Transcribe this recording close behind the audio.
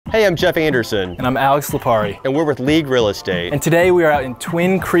Hey, I'm Jeff Anderson. And I'm Alex Lipari. And we're with League Real Estate. And today we are out in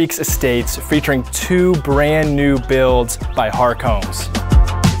Twin Creeks Estates featuring 2 brand new builds by Hark Homes.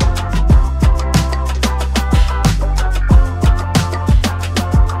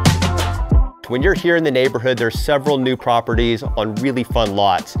 When you're here in the neighborhood, there's several new properties on really fun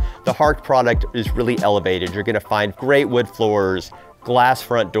lots. The Hark product is really elevated. You're gonna find great wood floors, glass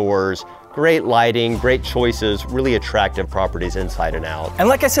front doors, great lighting, great choices, really attractive properties inside and out. And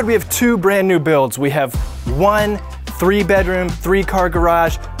like I said, we have 2 brand new builds. We have 1 3-bedroom, 3-car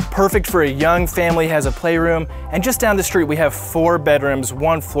garage, perfect for a young family, has a playroom. And just down the street, we have 4 bedrooms,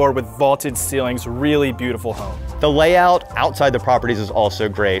 1 floor with vaulted ceilings, really beautiful home. The layout outside the properties is also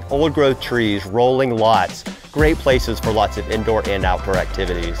great. Old growth trees, rolling lots, great places for lots of indoor and outdoor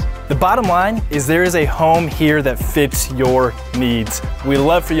activities. The bottom line is there is a home here that fits your needs. We'd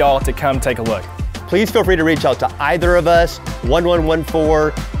love for y'all to come take a look. Please feel free to reach out to either of us,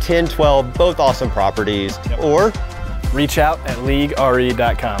 1114, 1012, both awesome properties, or reach out at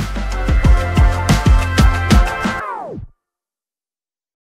leaguere.com.